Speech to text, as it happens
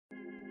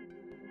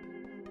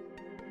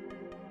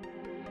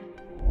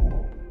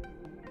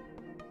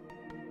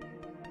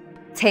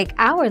Take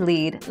our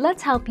lead,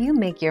 let's help you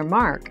make your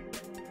mark.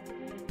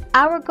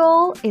 Our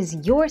goal is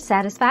your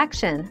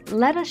satisfaction.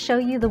 Let us show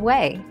you the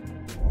way.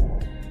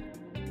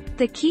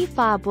 The key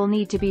fob will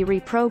need to be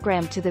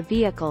reprogrammed to the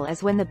vehicle,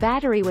 as when the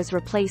battery was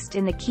replaced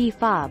in the key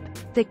fob,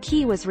 the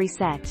key was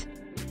reset.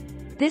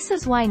 This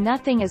is why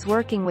nothing is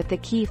working with the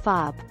key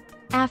fob.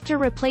 After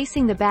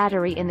replacing the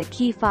battery in the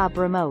key fob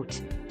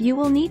remote, you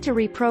will need to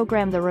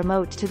reprogram the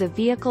remote to the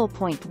vehicle.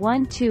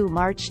 12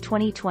 March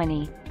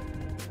 2020.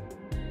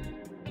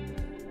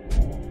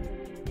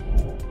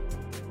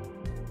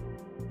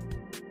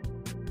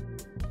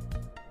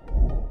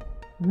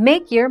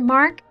 Make your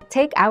mark,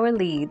 take our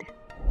lead.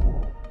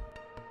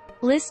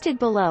 Listed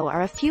below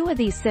are a few of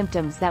these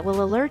symptoms that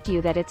will alert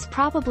you that it's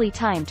probably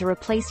time to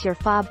replace your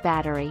fob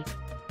battery.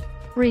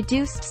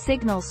 Reduced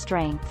signal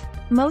strength.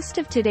 Most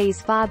of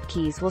today's fob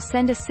keys will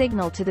send a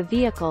signal to the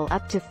vehicle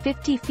up to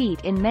 50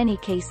 feet in many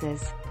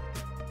cases.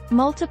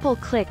 Multiple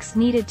clicks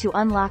needed to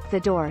unlock the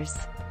doors.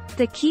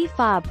 The key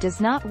fob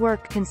does not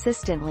work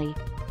consistently.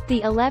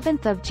 The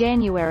 11th of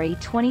January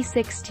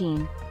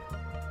 2016.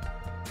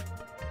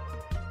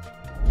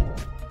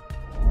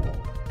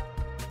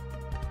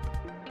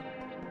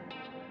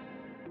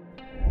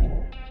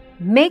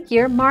 Make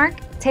your mark,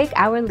 take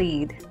our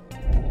lead.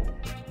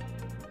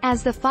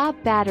 As the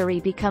fob battery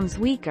becomes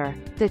weaker,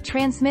 the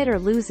transmitter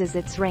loses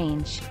its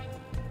range.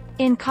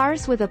 In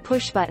cars with a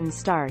push-button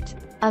start,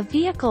 a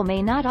vehicle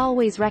may not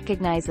always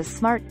recognize a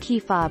smart key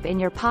fob in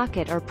your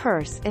pocket or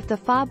purse if the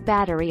fob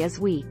battery is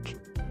weak.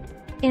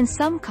 In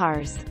some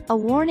cars, a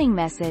warning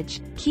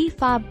message, "Key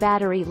fob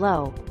battery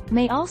low,"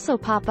 may also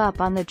pop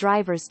up on the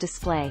driver's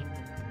display.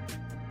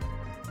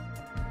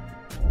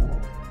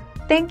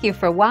 Thank you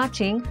for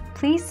watching.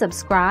 Please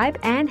subscribe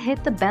and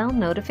hit the bell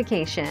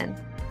notification.